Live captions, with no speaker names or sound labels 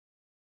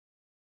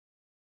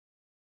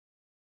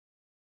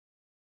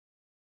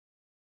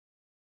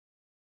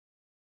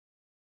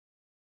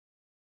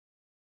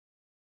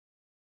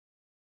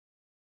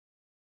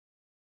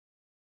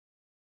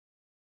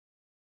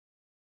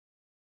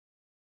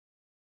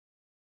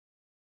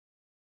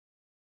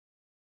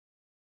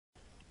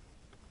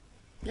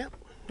Yep.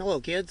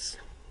 Hello kids.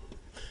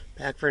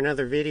 Back for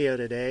another video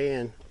today,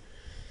 and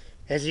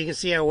as you can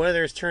see, our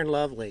weather has turned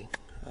lovely.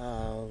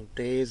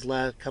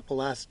 Couple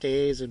last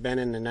days have been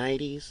in the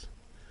 90s.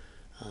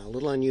 A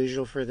little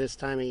unusual for this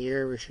time of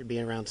year. We should be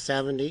around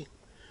 70.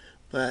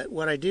 But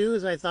what I do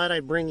is I thought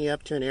I'd bring you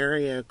up to an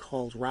area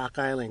called Rock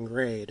Island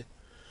Grade.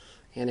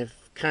 And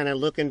if kind of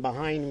looking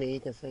behind me, you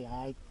can say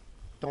I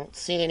don't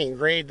see any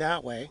grade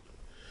that way.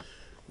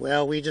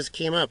 Well, we just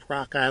came up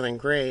Rock Island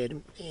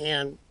Grade,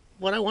 and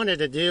what I wanted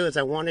to do is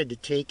I wanted to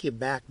take you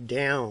back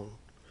down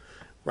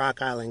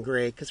Rock Island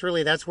Grade, because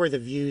really that's where the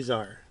views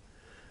are.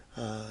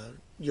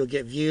 You'll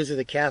get views of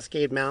the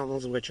Cascade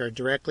Mountains, which are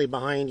directly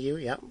behind you.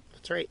 Yep,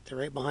 that's right. They're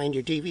right behind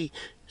your TV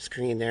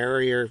screen there,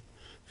 or your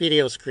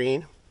video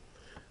screen.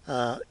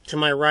 To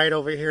my right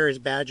over here is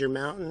Badger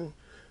Mountain.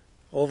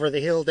 Over the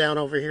hill down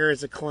over here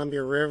is the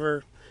Columbia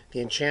River. The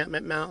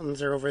Enchantment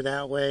Mountains are over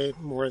that way.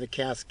 More of the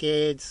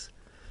Cascades.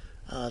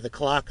 The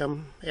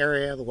Colocum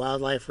area, the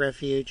Wildlife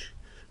Refuge,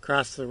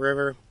 across the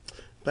river.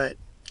 But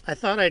I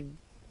thought I'd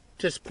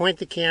just point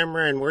the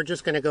camera and we're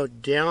just going to go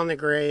down the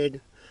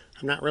grade.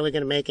 I'm not really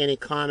going to make any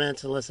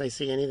comments unless I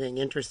see anything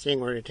interesting.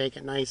 We're going to take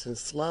it nice and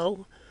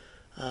slow.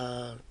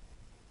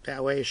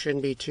 That way it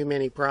shouldn't be too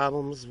many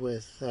problems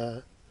with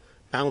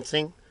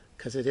bouncing,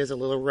 because it is a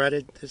little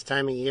rutted this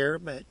time of year.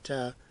 But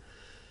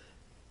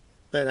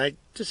I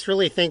just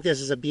really think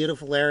this is a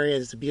beautiful area.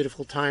 It's a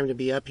beautiful time to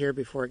be up here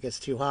before it gets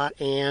too hot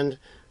and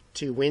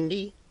too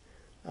windy.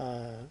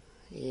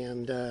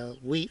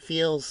 Wheat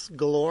fields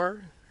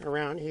galore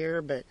around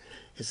here, but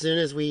as soon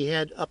as we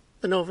head up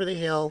and over the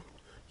hill,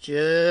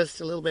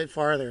 just a little bit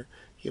farther,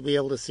 you'll be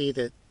able to see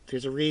that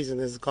there's a reason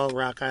this is called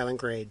Rock Island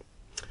Grade.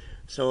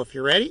 So if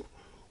you're ready,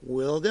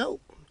 we'll go.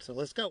 So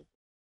let's go.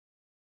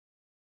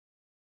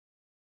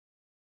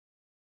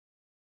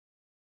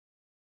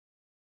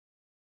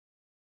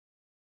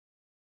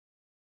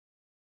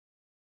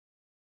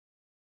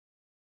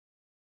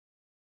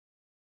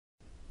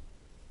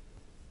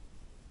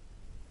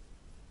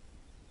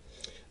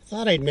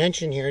 Thought I'd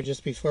mention here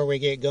just before we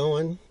get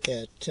going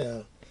that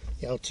the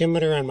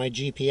altimeter on my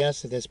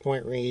GPS at this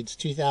point reads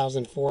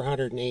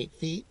 2,408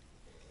 feet.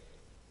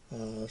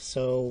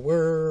 So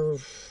we're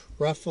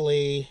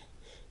roughly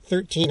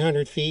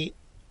 1,300 feet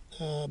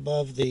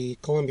above the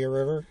Columbia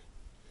River.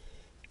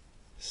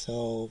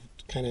 So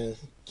kind of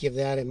give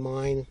that in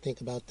mind, think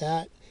about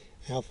that,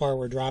 how far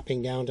we're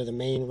dropping down to the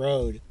main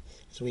road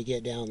as we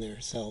get down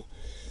there. So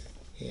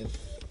if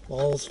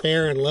all's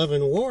fair in love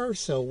and war,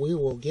 so we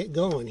will get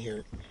going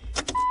here.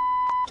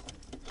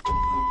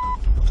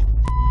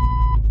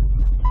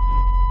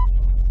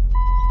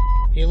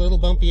 Be a little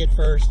bumpy at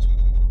first.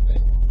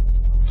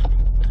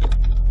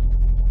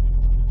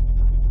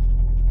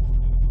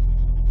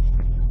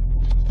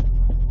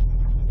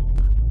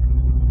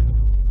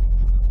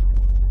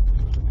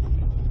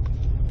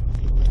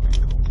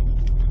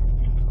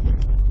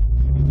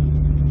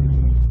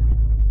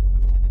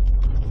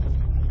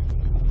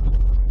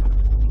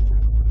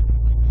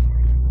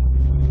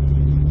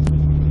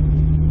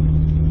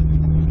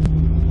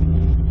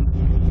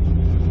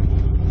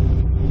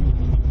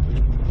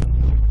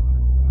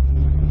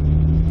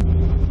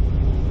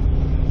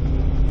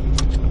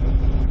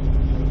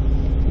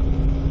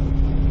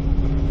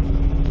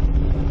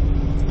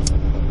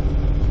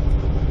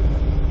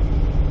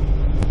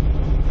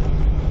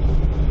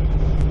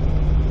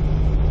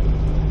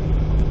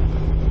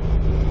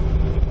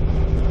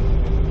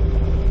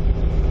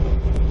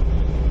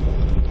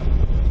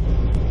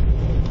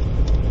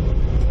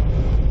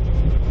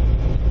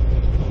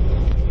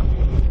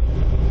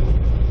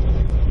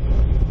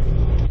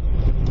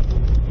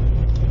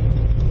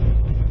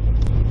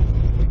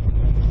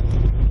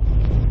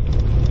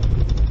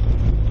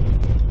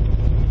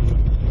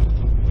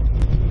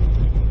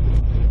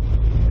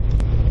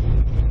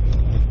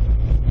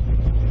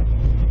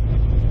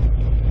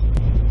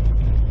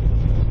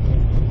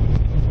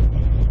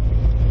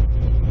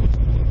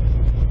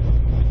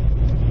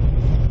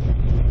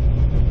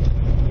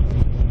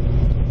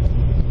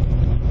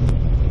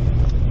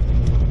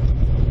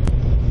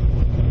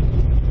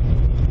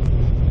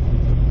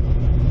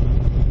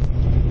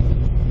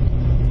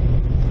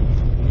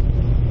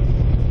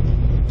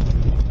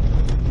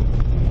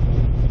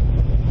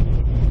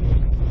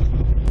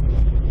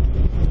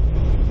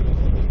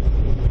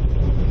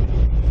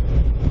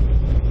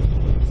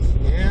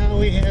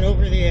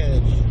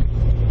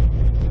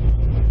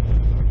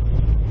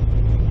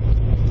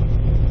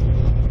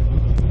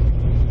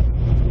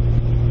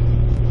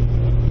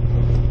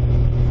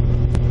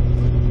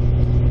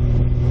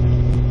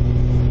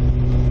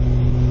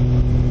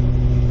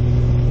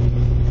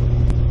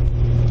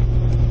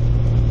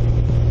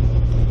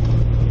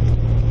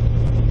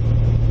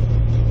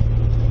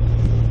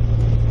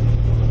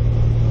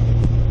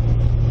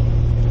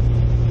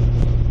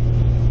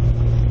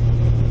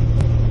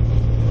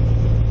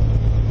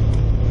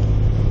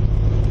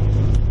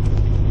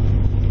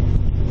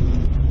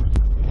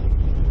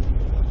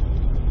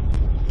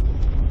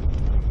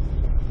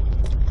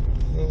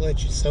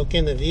 let you soak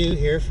in the view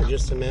here for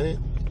just a minute.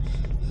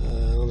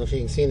 On know if you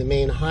can see the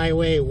main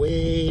highway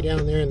way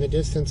down there in the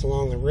distance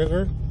along the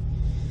river.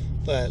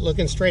 But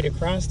looking straight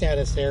across at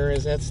us there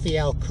that's the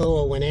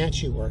Alcoa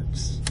Wenatchee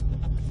Works.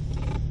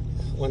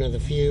 One of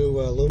the few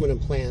aluminum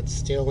plants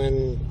still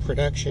in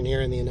production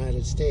here in the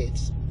United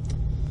States.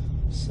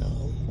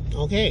 So,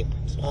 okay,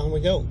 so on we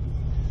go.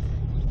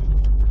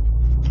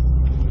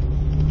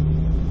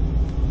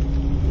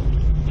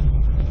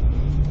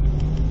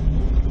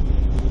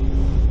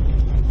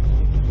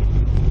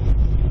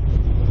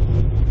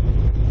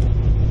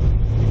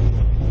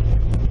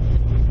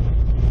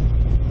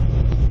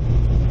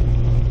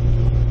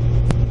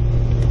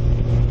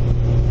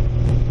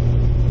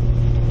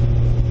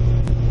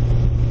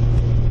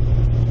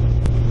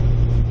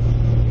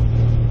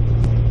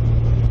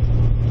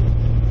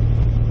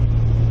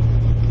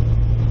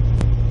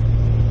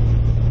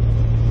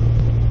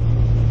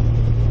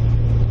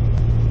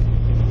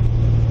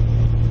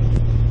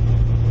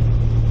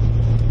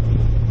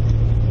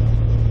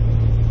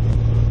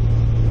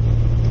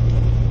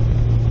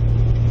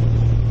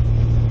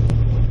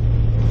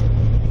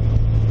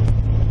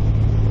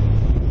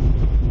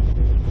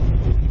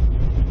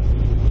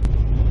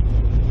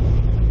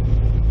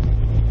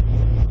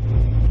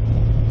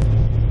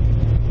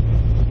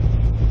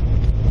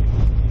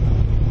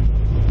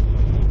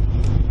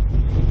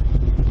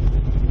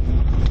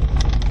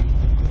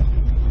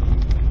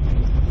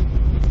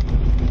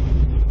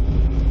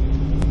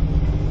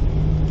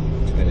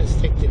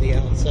 Stick to the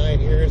outside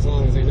here as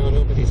long as I know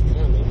nobody's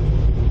coming.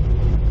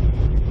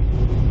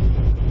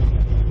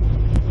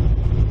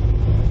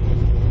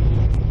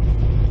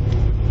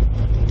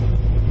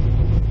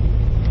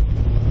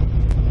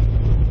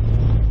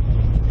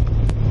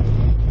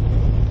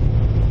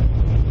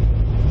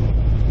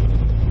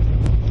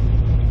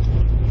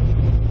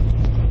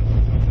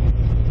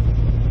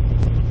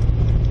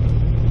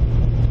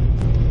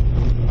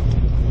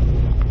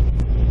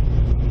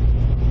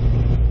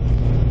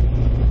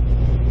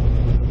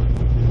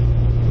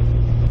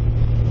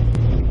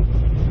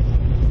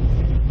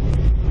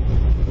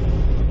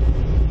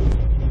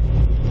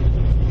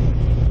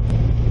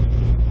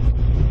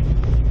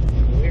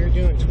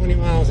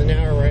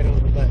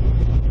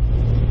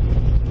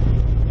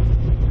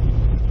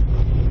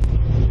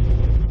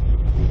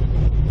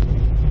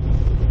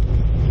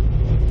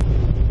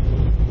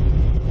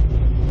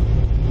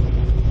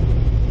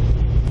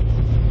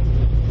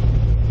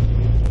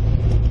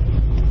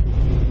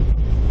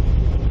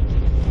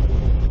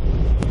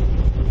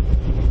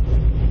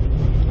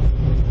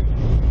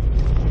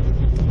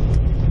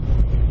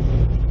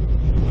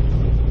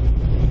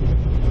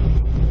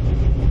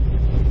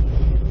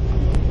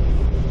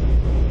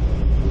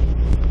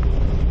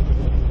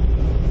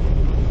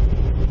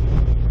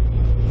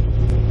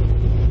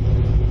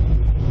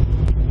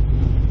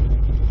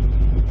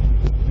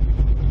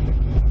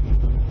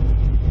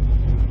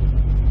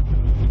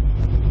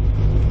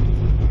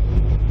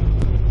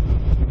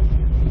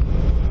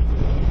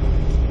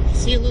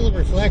 See a little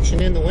reflection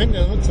in the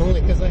window. It's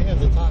only because I have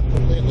the top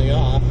completely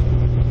off,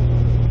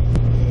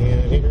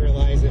 and I didn't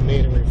realize it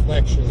made a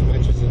reflection as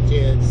much as it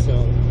did, so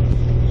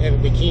I have a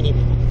bikini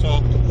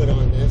top to put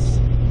on this,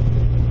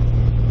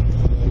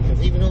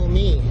 because even on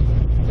me,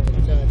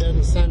 it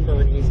doesn't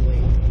sunburn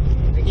easily.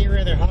 I get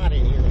rather hot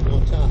in here with no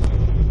top.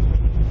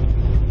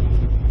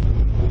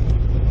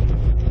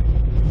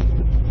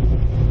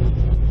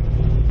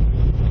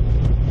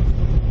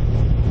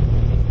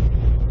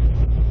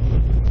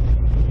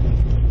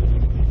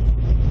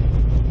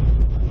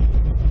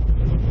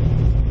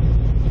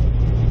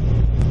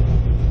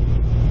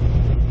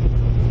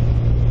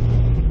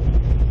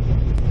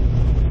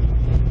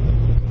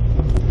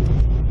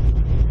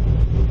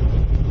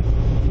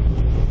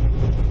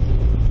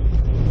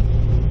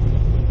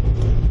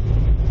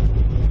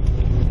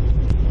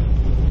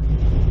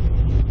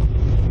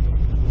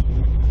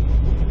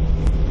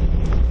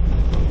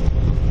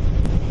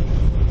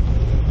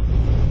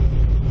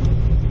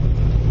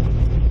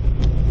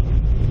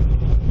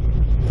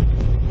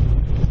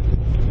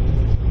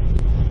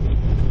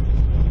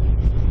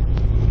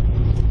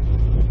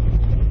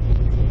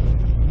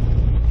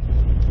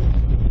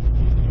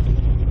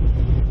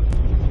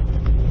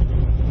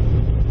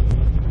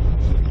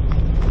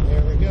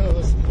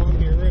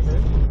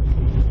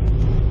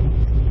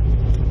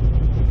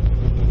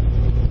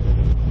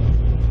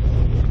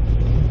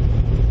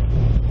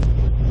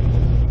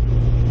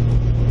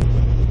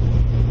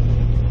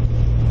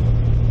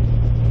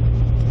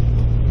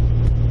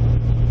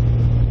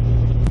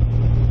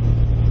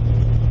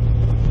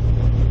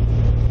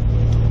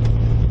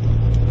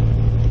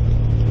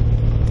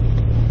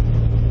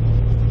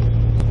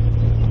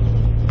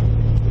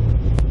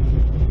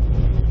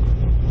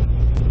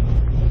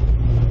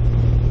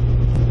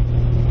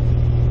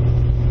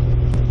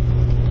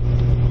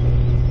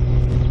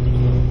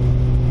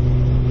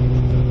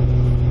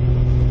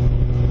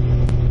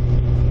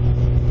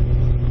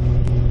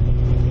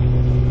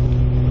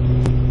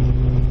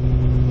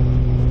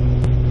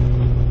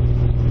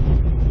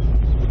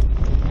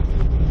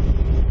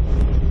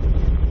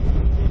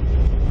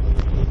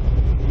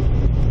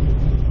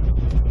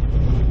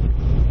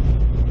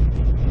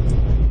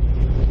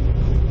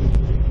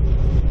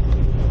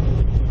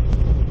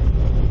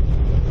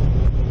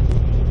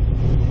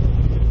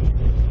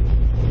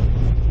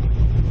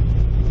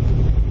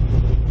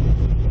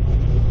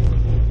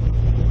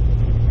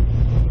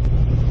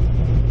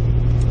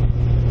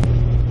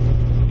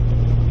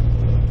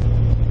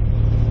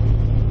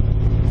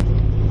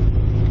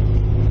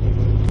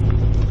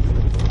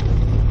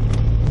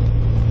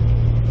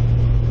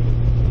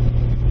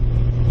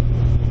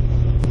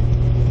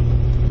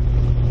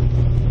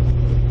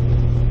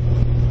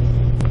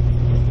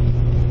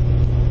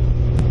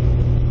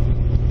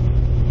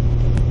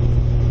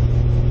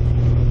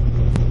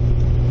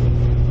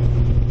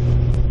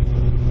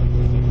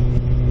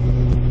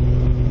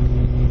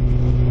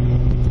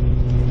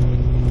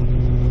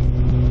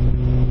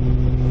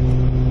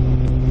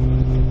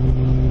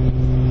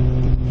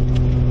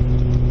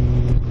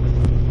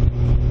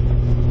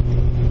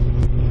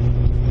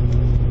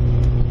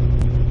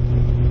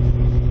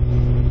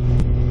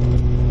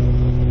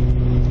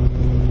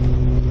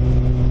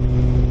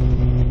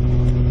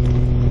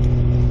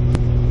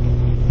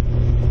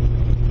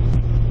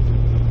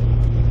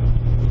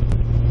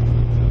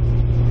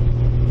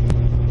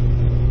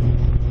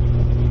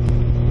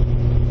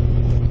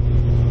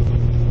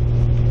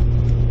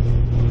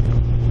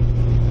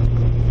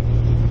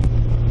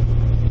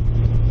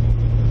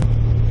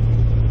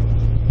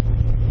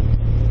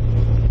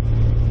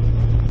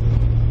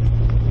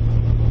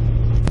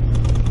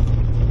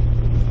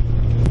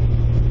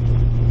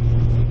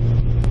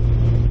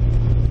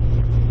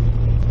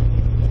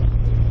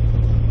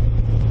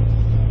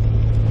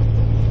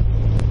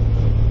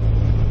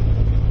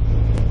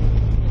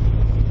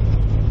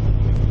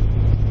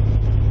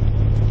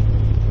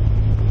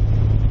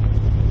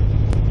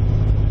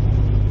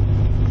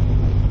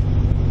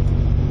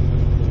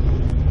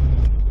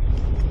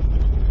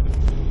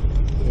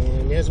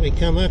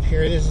 come up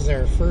here, this is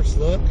our first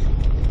look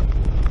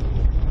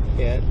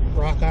at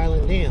Rock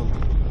Island Dam.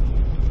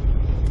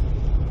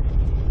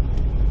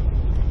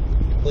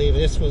 I believe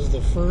this was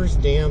the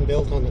first dam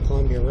built on the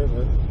Columbia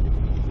River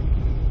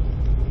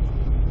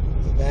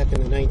back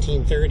in the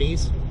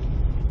 1930s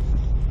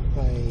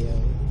by,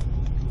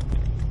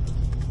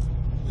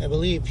 I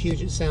believe,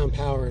 Puget Sound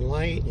Power and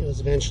Light. It was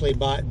eventually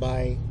bought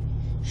by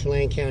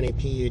Chelan County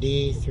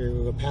PUD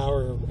through a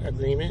power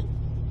agreement.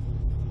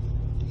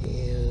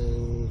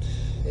 And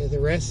the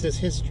rest is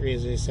history,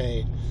 as they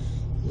say.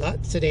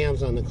 Lots of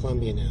dams on the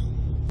Columbia now.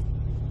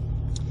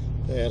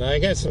 But I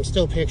got some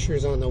still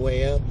pictures on the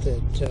way up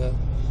that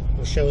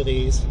will show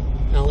these.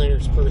 I'll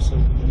intersperse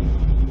them.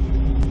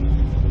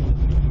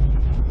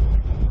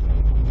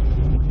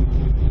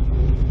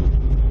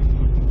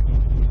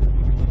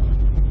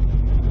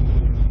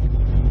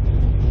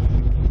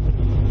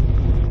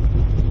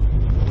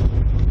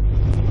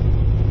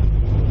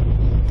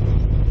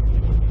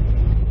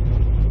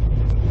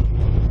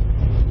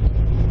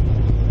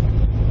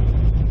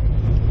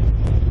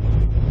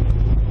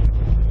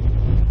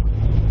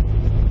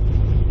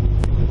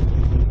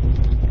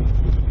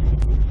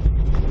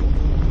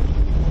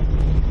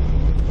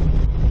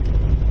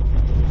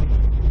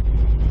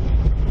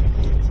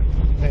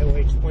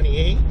 Highway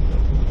 28.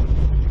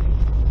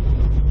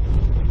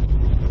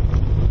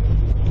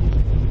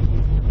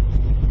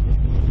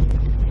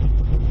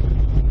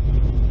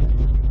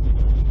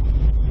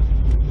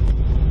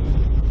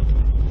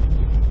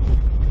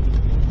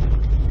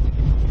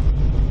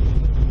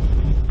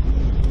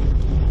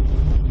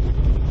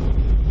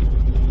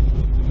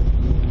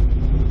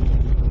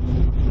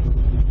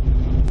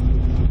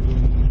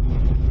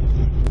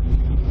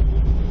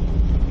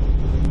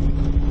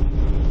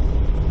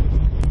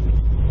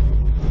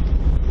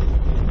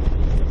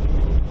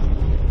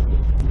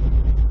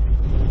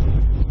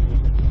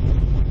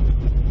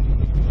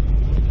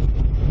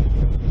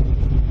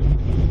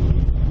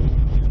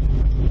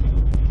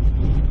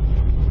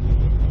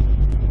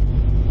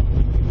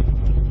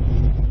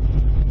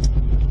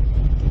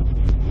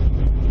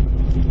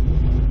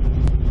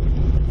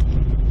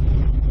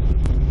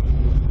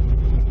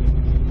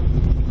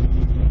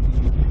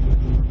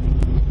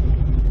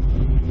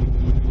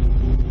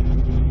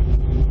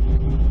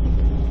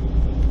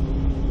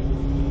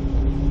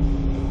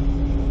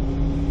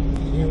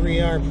 We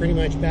are pretty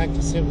much back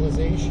to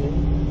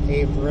civilization.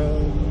 Paved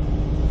road.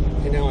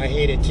 I know I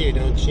hate it too,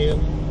 don't you?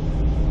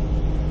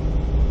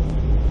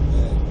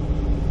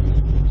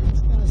 But that's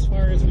about as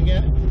far as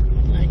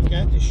I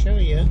got to show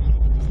you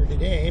for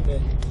today.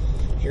 But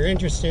if you're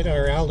interested,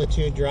 our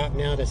altitude dropped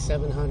now to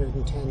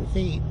 710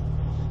 feet,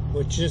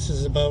 which this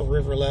is about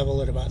river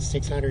level at about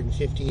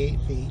 658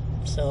 feet.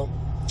 So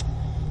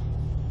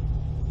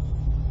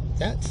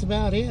that's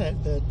about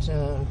it. But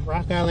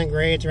Rock Island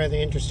Grade's a rather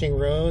interesting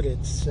road.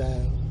 It's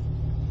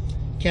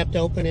kept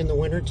open in the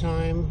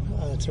wintertime.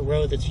 It's a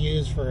road that's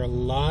used for a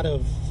lot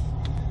of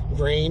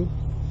grain,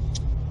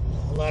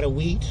 a lot of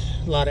wheat,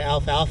 a lot of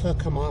alfalfa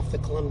come off the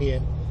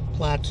Columbia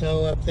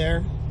Plateau up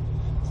there,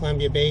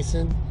 Columbia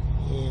Basin,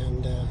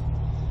 and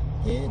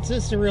it's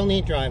just a real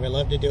neat drive. I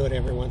love to do it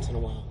every once in a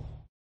while.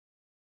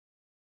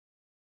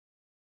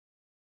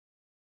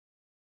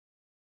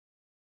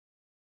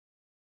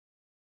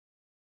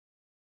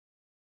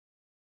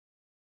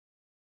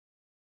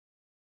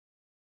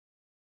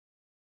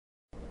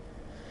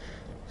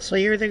 So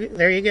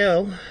there you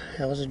go.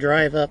 That was a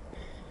drive up,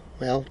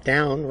 well,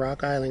 down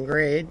Rock Island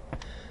Grade.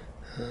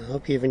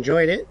 Hope you've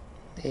enjoyed it,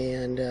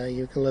 and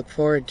you can look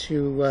forward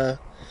to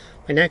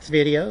my next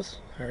videos.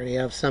 I already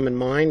have some in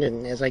mind,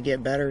 and as I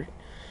get better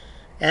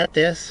at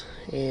this,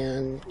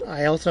 and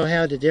I also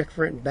had a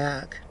different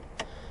back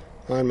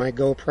on my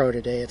GoPro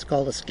today. It's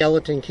called a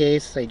skeleton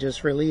case. They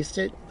just released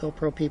it.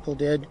 GoPro people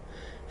did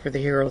for the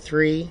Hero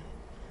 3,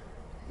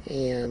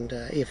 and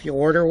if you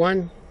order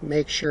one,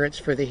 make sure it's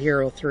for the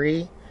Hero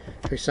 3.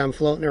 There's some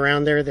floating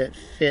around there that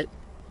fit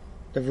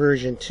the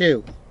version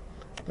 2,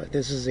 but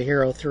this is the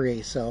Hero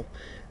 3, so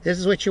this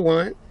is what you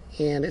want,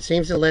 and it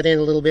seems to let in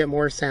a little bit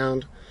more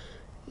sound,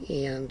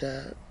 and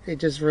it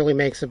just really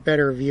makes a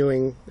better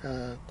viewing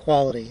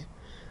quality,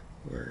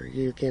 where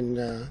you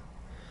can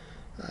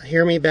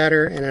hear me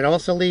better, and it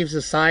also leaves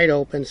the side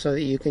open so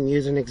that you can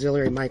use an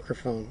auxiliary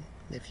microphone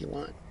if you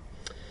want.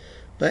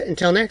 But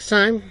until next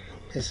time,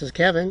 this is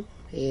Kevin,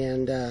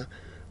 and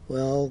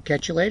we'll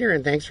catch you later,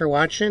 and thanks for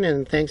watching,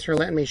 and thanks for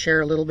letting me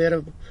share a little bit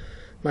of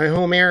my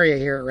home area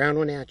here around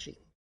Wenatchee.